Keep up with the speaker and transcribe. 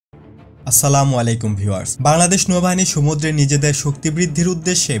আসসালামু আলাইকুম ভিউয়ার্স। বাংলাদেশ নৌবাহিনী সমুদ্রে নিজেদের শক্তি বৃদ্ধির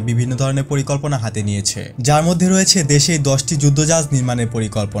উদ্দেশ্যে বিভিন্ন ধরনের পরিকল্পনা হাতে নিয়েছে, যার মধ্যে রয়েছে দেশে 10টি যুদ্ধজাহাজ নির্মাণের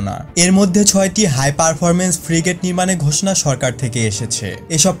পরিকল্পনা। এর মধ্যে 6টি হাই পারফরমেন্স ফ্রিগেট নির্মাণের ঘোষণা সরকার থেকে এসেছে।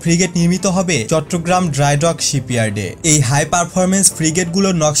 এসব ফ্রিগেট নির্মিত হবে চট্টগ্রাম ড্রাইডক শিপইয়ার্ডে। এই হাই পারফরমেন্স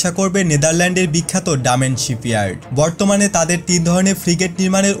ফ্রিগেটগুলোর নকশা করবে নেদারল্যান্ডের বিখ্যাত ডামেন শিপইয়ার্ড। বর্তমানে তাদের 3 ধরনের ফ্রিগেট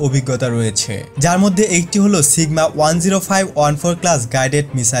নির্মাণের অভিজ্ঞতা রয়েছে, যার মধ্যে একটি হলো sigma 10514 class guided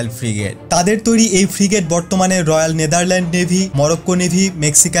missile frigate. তাদের তৈরি এই ফ্রিগেট বর্তমানে royal Netherland navy, Morocco navy,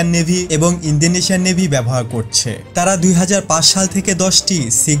 Mexican navy এবং ইন্দোনেশিয়ান নেভি ব্যবহার করছে। তারা 2005 সাল থেকে 10টি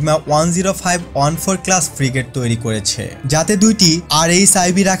সিগমা 10514 ক্লাস ফ্রিগেট তৈরি করেছে, যাতে 2টি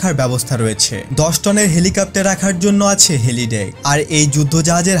আরএইচআইবি রাখার ব্যবস্থা রয়েছে। 10 টনের হেলিকপ্টার রাখার জন্য আছে হেলিডেক। আর এই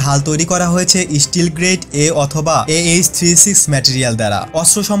যুদ্ধজাহাজের হাল তৈরি করা হয়েছে স্টিল গ্রেড এ অথবা AH-36 ম্যাটেরিয়াল দ্বারা।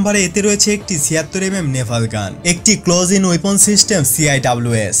 অস্ত্র সম্ভারে এতে রয়েছে একটি 76mm নেভাল গান, একটি close in weapon system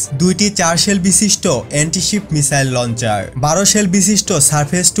CIWS, 2টি 4 শেল বিশিষ্ট অ্যান্টিশিপ মিসাইল লঞ্চার, 12 শেল বিশিষ্ট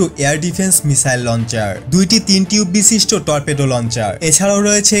surface two air defence missile launcher, 2টি 3 টিউব বিশিষ্ট টর্পেডো লঞ্চার। এছাড়াও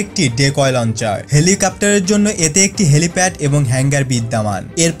রয়েছে একটি ডেকয় লঞ্চার। হেলিকপ্টারের জন্য এতে একটি হেলিপ্যাড এবং হ্যাঙ্গার বিদ্যমান।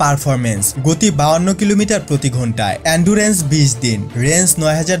 এর পারফরমেন্স: গতি 52 কিলোমিটার প্রতি ঘন্টায়, এন্ডুরেন্স 20 দিন, রেঞ্জ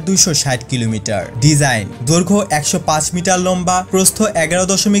 9260 কিলোমিটার। ডিজাইন: দৈর্ঘ্য 105 মিটার লম্বা, প্রস্থ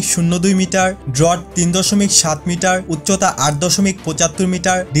 11.02 মিটার, ড্রট 3.7 মিটার, উচ্চতা 8.75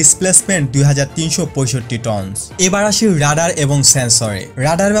 মিটার, ডিসপ্লেসমেন্ট 2365 টন। এবার আসি রাডার এবং সেন্সরে।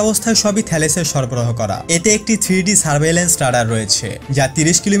 রাডার ব্যবস্থায় সবই থ্যালেসের সরবরাহ করা। এতে একটি 3D সার্ভেইলেন্স রাডার রয়েছে, যা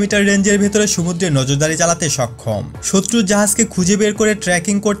 30 কিলোমিটার রেঞ্জের ভেতরে সমুদ্রে নজরদারি চালাতে সক্ষম। শত্রুর জাহাজকে খুঁজে বের করে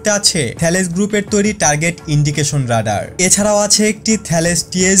ট্র্যাকিং করতে আছে থ্যালেস গ্রুপের তৈরি টার্গেট ইন্ডিকেশন রাডার। এছাড়াও আছে একটি Thales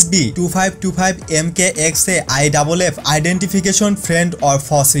TSB 2525 MKXA IFF identification friend or ফ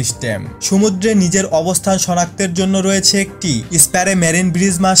সিস্টেম। সমুদ্রে নিজের অবস্থান শনাক্তের জন্য রয়েছে একটি স্প্যারে marine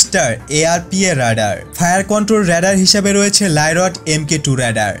bridge master ARPA radar. Fire control radar হিসেবে রয়েছে লাইরট MK2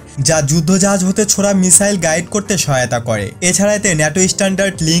 রাডার, যা যুদ্ধজাহাজ হতে ছোড়া মিসাইল গাইড করতে সহায়তা করে। এছাড়া এতে NATO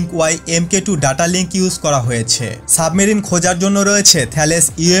standard link Y MK2 data link use করা হয়েছে। সাবমেরিন খোঁজার জন্য রয়েছে থ্যালেস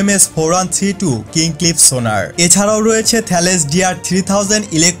UMS 4132 কিং ক্লিফ সোনার। এছাড়াও রয়েছে Thales DR3000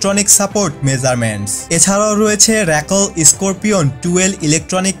 electronic support measurements. এছাড়াও রয়েছে র্যাকল scorpion 12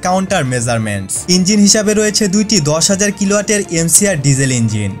 electronic counter measurements. Engine হিসাবে রয়েছে 2টি 10,000 কিলোওয়াটের MCR diesel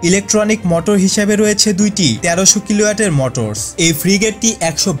engine. Electronic motor হিসেবে রয়েছে 2টি 1300 কিলোওয়াটের মোটরস। এই ফ্রিগেটটি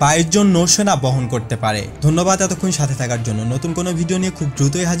 122 জন নৌসেনা বহন করতে পারে। ধন্যবাদ এতক্ষণ সাথে থাকার জন্য। নতুন কোনো ভিডিও নিয়ে খুব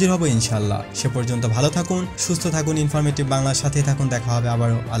দ্রুতই হাজির হব ইনশাআল্লাহ। সে পর্যন্ত ভালো থাকুন, সুস্থ থাকুন, ইনফরমেটিভ বাংলার সাথে থাকুন। দেখা হবে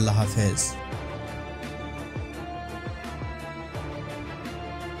আবারও। আল্লাহ হাফেজ।